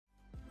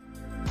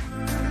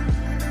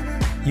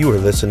You are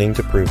listening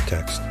to Proof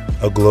Text,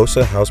 a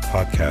Glossa House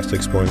podcast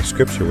exploring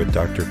Scripture with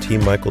Dr. T.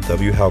 Michael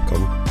W.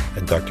 Halcomb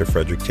and Dr.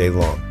 Frederick J.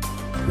 Long.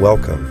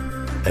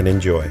 Welcome and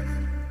enjoy.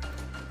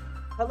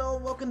 Hello,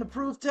 welcome to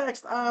Proof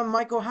Text. I'm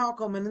Michael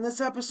Halcomb, and in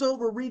this episode,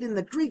 we're reading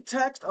the Greek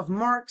text of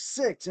Mark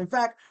 6. In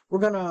fact, we're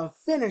going to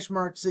finish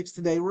Mark 6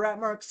 today. We're at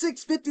Mark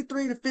 6,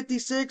 53 to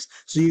 56.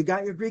 So you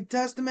got your Greek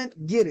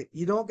Testament? Get it.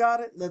 You don't got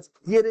it? Let's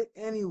get it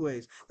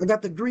anyways. I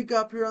got the Greek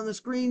up here on the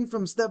screen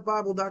from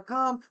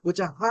stepbible.com, which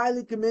I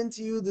highly commend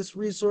to you, this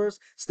resource,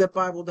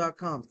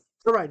 stepbible.com.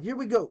 All right, here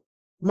we go.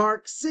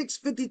 Mark 6,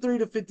 53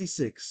 to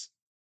 56.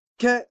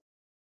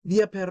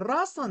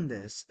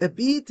 Διαπεράσαντες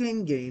επί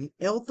την γην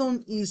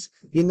έλθον εις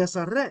η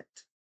Ναζαρέτ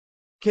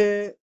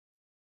και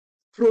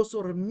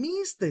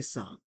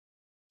προσορμίστεσαν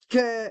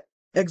και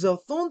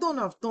εξελθόντων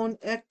αυτών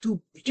εκ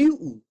του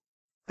πλοίου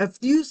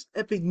ευθύους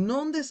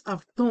επιγνώντες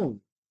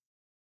αυτών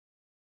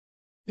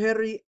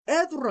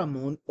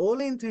περιέδραμον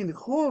όλην την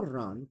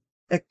χώραν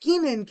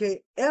εκείνεν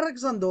και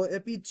έρεξαντο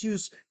επί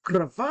τους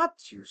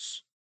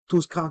κρεβάτιους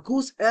τους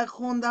κακούς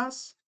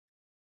έχοντας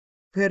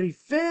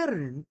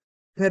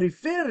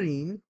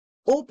περιφέρειν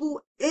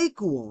όπου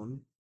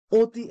έκουον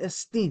ότι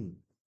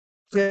εστίν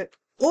και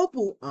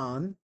όπου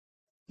αν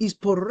εις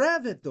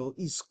πορεύετο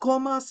εις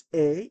κόμμας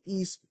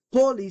εις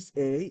πόλεις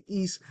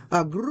εις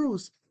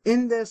αγρούς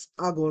έντες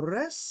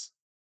αγορές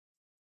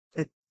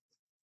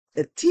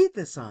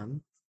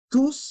ετίθεσαν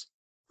τους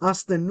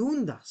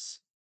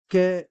ασθενούντας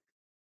και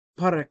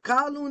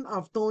παρεκάλουν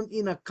αυτόν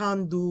να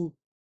κάντου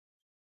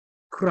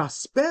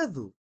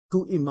κρασπέδου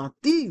του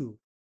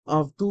ιματίου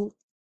αυτού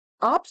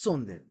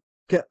άψονται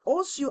και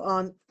όσοι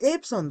αν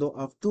έψαντο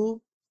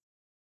αυτού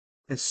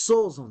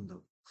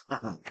εσώζοντο.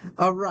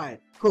 All right,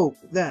 hope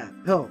that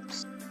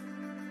helps.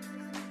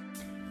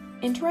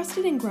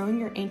 Interested in growing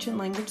your ancient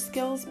language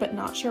skills but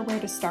not sure where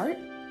to start?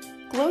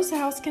 Glossa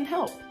House can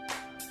help.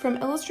 From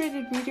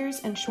illustrated readers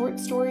and short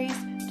stories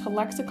to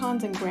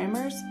lexicons and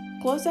grammars,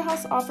 Glossa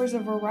House offers a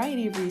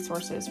variety of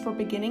resources for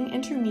beginning,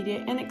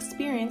 intermediate, and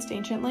experienced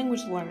ancient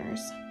language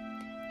learners.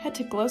 Head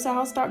to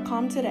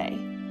glossahouse.com today.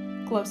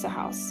 Glossa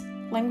House,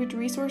 language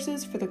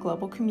resources for the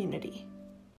global community.